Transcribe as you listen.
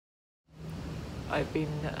I've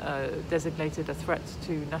been designated a threat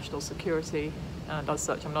to national security, and as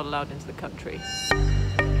such, I'm not allowed into the country.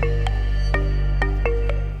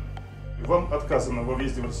 Вам отказано во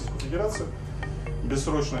въезде в Российскую Федерацию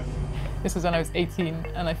бессрочно. This was when I was 18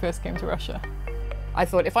 and I first came to Russia. I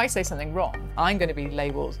thought if I say something wrong, I'm going to be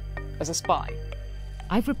labelled as a spy.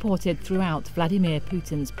 I've reported throughout Vladimir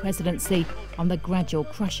Putin's presidency on the gradual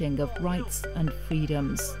crushing of rights and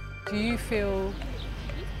freedoms. Do you feel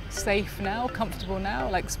safe now, comfortable now,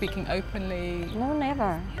 like speaking openly? No,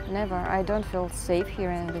 never, never. I don't feel safe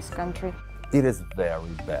here in this country. It is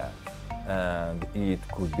very bad, and it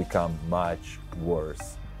could become much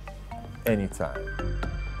worse anytime.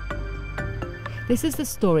 This is the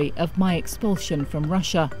story of my expulsion from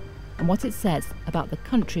Russia and what it says about the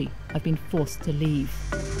country I've been forced to leave.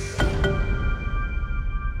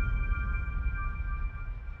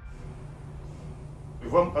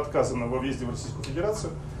 Вам отказано во въезде в Российскую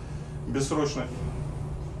Федерацию бессрочно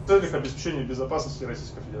в целях обеспечения безопасности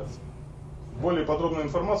Российской Федерации. Более подробную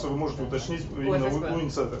информацию вы можете уточнить именно у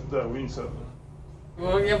инициатора. Да, у инициатора.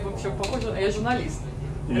 Я вообще похожа, я журналист.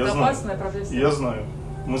 Это опасная профессия. Я знаю.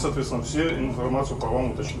 Мы, соответственно, всю информацию по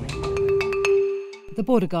вам уточним. The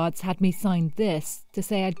border guards had me sign this to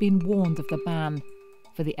say I'd been warned of the ban.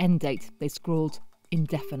 For the end date, they scrawled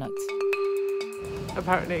indefinite.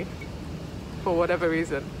 Apparently, for whatever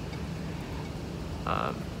reason,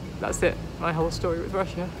 that's it. My whole story with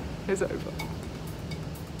Russia is over.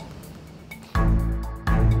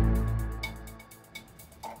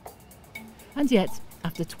 And yet,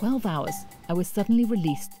 after 12 hours, I was suddenly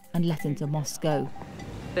released and let into Moscow.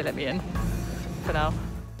 They let me in, for now.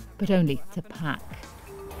 But only to pack.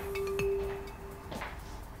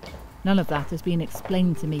 None of that has been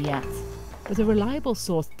explained to me yet, but a reliable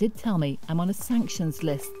source did tell me I'm on a sanctions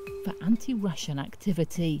list for anti-Russian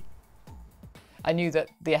activity. I knew that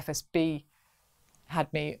the FSB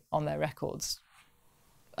had me on their records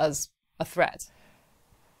as a threat.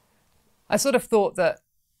 I sort of thought that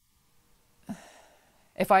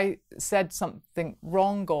if I said something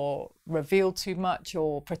wrong or revealed too much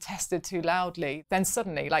or protested too loudly, then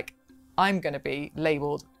suddenly, like, I'm going to be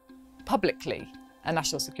labelled publicly a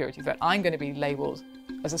national security threat. I'm going to be labelled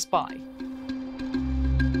as a spy.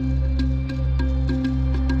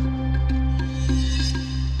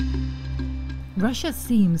 Russia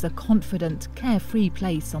seems a confident, carefree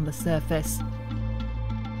place on the surface.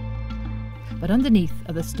 But underneath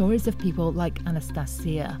are the stories of people like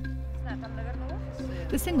Anastasia.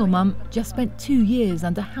 The single mum just spent 2 years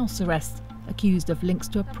under house arrest, accused of links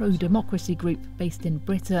to a pro-democracy group based in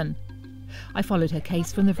Britain. I followed her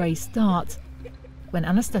case from the very start, when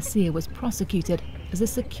Anastasia was prosecuted as a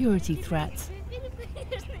security threat.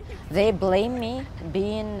 They blame me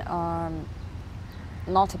being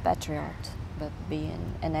not a patriot, but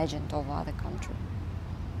being an agent of other country.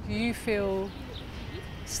 Do you feel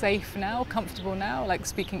safe now, comfortable now, like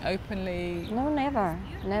speaking openly? No, never,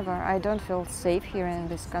 never. I don't feel safe here in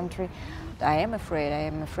this country. I am afraid. I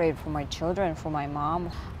am afraid for my children, for my mom.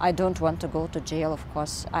 I don't want to go to jail, of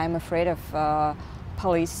course. I'm afraid of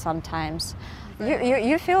police sometimes.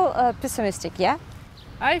 You feel pessimistic, yeah?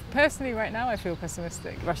 I personally, right now, I feel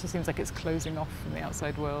pessimistic. Russia seems like it's closing off from the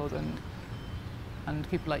outside world, and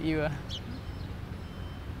people like you are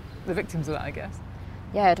the victims of that, I guess.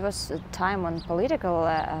 Yeah, it was a time when political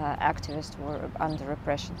activists were under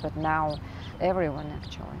repression, but now everyone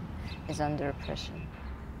actually is under repression.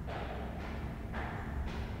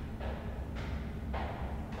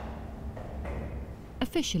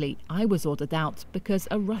 Officially, I was ordered out because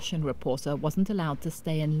a Russian reporter wasn't allowed to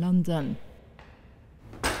stay in London.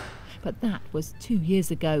 But that was 2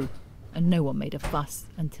 years ago, and no one made a fuss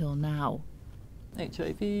until now.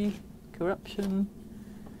 HIV, corruption,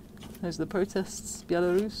 there's the protests,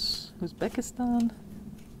 Belarus, Uzbekistan,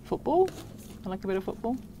 football, I like a bit of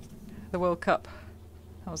football. The World Cup,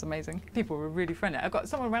 that was amazing. People were really friendly.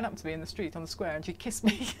 Someone ran up to me in the street on the square and she kissed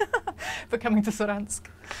me for coming to Saransk.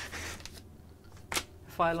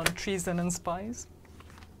 File on treason and spies.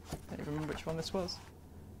 I don't even remember which one this was.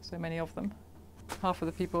 So many of them. Half of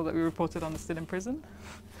the people that we reported on are still in prison.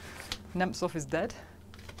 Nemtsov is dead.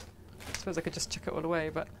 I suppose I could just chuck it all away,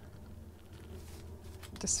 but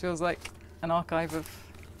it just feels like an archive of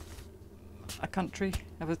a country,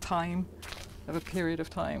 of a time, of a period of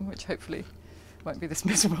time, which hopefully won't be this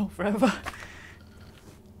miserable forever.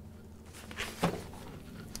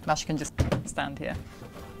 Now she can just stand here,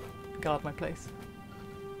 guard my place.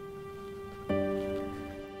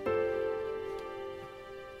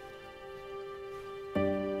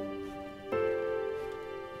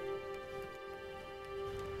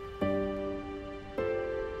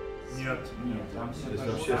 Нет, там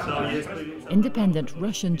все Independent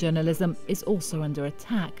Russian journalism is also under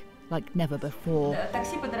attack, like never before.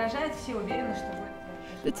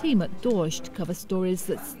 The team at Dorscht cover stories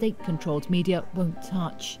that state-controlled media won't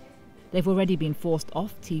touch. They've already been forced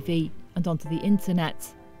off TV and onto the internet.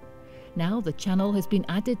 Now the channel has been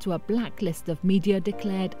added to a blacklist of media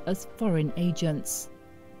declared as foreign agents.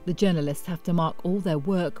 The journalists have to mark all their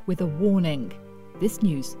work with a warning. This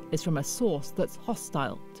news is from a source that's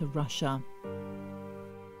hostile to Russia.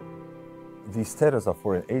 The status of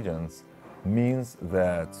foreign agents means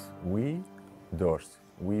that we, Dorscht,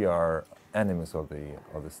 we are enemies of the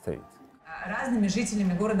state.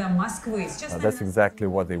 That's exactly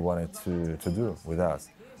what they wanted to do with us,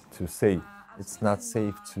 to say it's not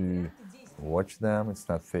safe to watch them, it's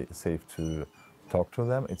not safe to talk to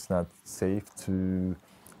them, it's not safe to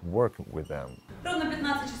work with them.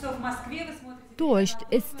 Dorscht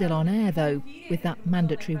is still on air though, with that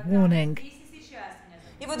mandatory warning.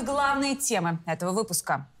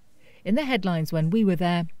 In the headlines when we were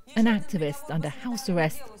there, an activist under house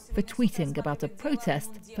arrest for tweeting about a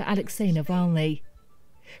protest for Alexei Navalny.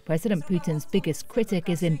 President Putin's biggest critic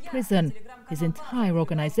is in prison. His entire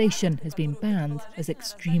organization has been banned as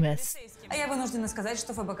extremists.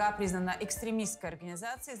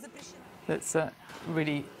 It's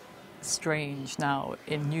really strange now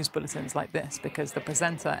in news bulletins like this, because the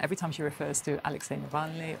presenter, every time she refers to Alexei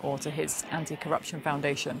Navalny or to his anti-corruption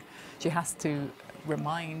foundation, she has to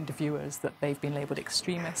remind viewers that they've been labelled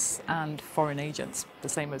extremists and foreign agents, the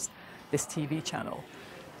same as this TV channel.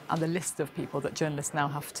 And the list of people that journalists now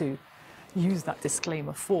have to use that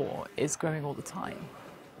disclaimer for is growing all the time.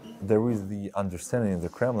 There is the understanding in the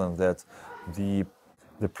Kremlin that the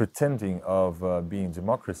pretending of being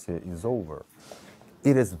democracy is over.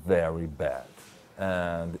 It is very bad,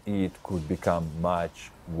 and it could become much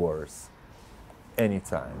worse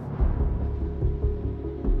anytime.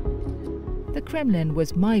 The Kremlin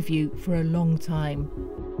was my view for a long time.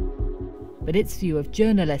 But its view of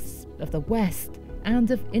journalists, of the West, and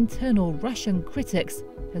of internal Russian critics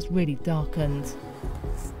has really darkened.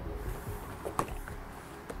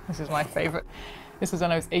 This is my favourite. This was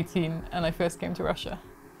when I was 18 and I first came to Russia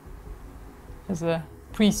as a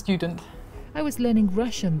pre-student. I was learning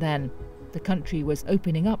Russian then. The country was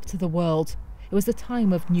opening up to the world. It was a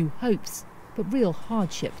time of new hopes, but real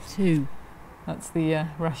hardship too. That's the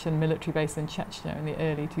Russian military base in Chechnya in the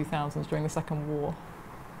early 2000s during the Second War.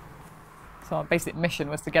 So our basic mission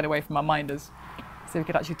was to get away from our minders so we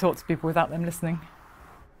could actually talk to people without them listening.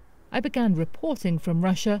 I began reporting from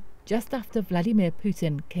Russia just after Vladimir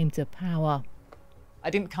Putin came to power. I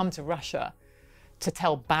didn't come to Russia to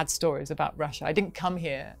tell bad stories about Russia. I didn't come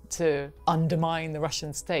here to undermine the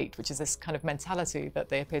Russian state, which is this kind of mentality that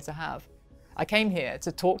they appear to have. I came here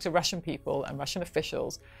to talk to Russian people and Russian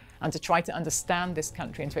officials and to try to understand this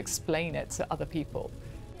country and to explain it to other people.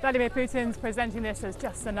 Vladimir Putin's presenting this as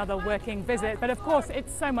just another working visit, but of course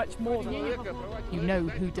it's so much more than that. You know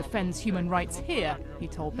who defends human rights here, he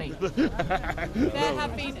told me. There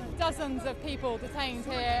have been dozens of people detained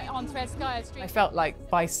here on Tverskaya Street. I felt like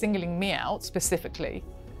by singling me out specifically,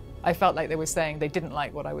 I felt like they were saying they didn't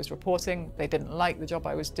like what I was reporting, they didn't like the job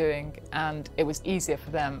I was doing, and it was easier for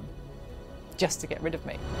them just to get rid of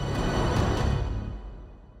me.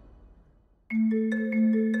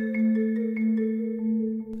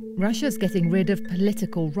 Russia's getting rid of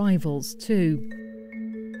political rivals too.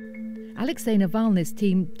 Alexei Navalny's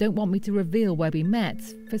team don't want me to reveal where we met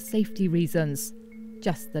for safety reasons,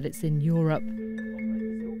 just that it's in Europe.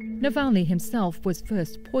 Navalny himself was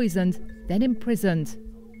first poisoned, then imprisoned.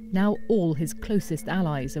 Now all his closest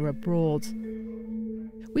allies are abroad.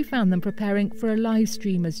 We found them preparing for a live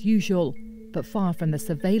stream as usual, but far from the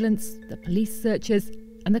surveillance, the police searches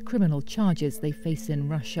and the criminal charges they face in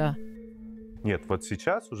Russia. Нет, вот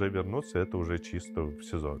сейчас уже вернуться, это уже чисто в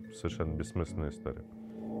СИЗО. Совершенно бессмысленная история.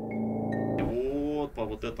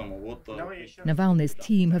 Navalny's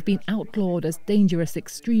team have been outlawed as dangerous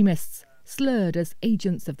extremists, slurred as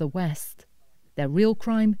agents of the West. Their real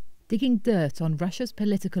crime? Digging dirt on Russia's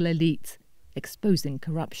political elite, exposing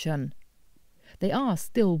corruption. They are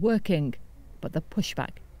still working, but the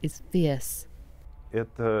pushback is fierce.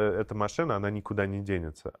 Эта машина, она никуда не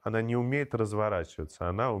денется. Она не умеет разворачиваться.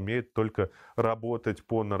 Она умеет только работать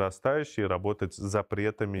по нарастающей, работать с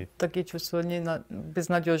запретами. Такие чувства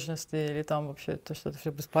безнадежности или там вообще то, что это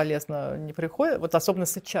все бесполезно, не приходит. Вот особенно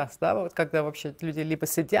сейчас, да, вот когда вообще люди либо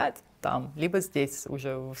сидят там, либо здесь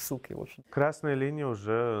уже в ссылке, в общем. Красная линия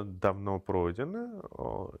уже давно пройдена,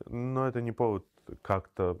 но это не повод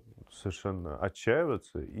как-то совершенно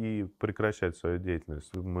отчаиваться и прекращать свою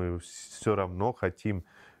деятельность. Мы все равно хотим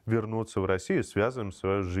вернуться в Россию, связываем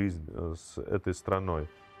свою жизнь с этой страной.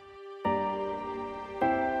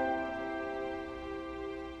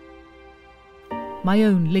 my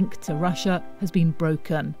own link to Russia has been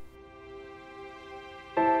broken.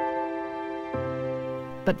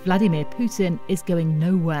 But Vladimir Putin is going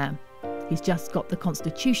nowhere. He's just got the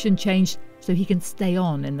constitution changed so he can stay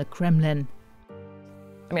on in the Kremlin.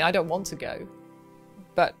 I mean, I don't want to go,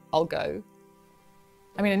 but I'll go.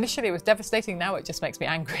 I mean, initially it was devastating, now it just makes me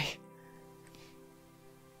angry.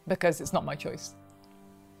 Because it's not my choice.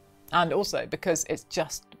 And also because it's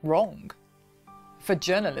just wrong for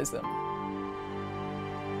journalism.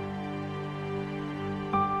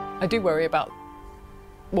 I do worry about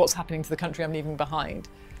what's happening to the country I'm leaving behind,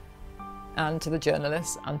 and to the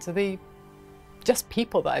journalists, and to the just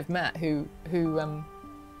people that I've met who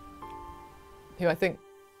I think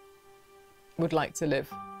would like to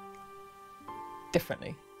live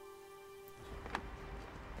differently.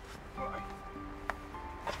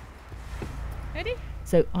 Ready?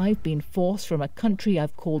 So I've been forced from a country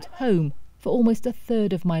I've called home for almost a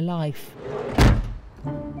third of my life,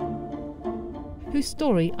 whose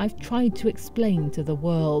story I've tried to explain to the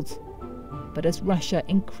world. But as Russia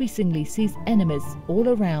increasingly sees enemies all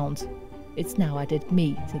around, it's now added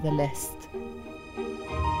me to the list.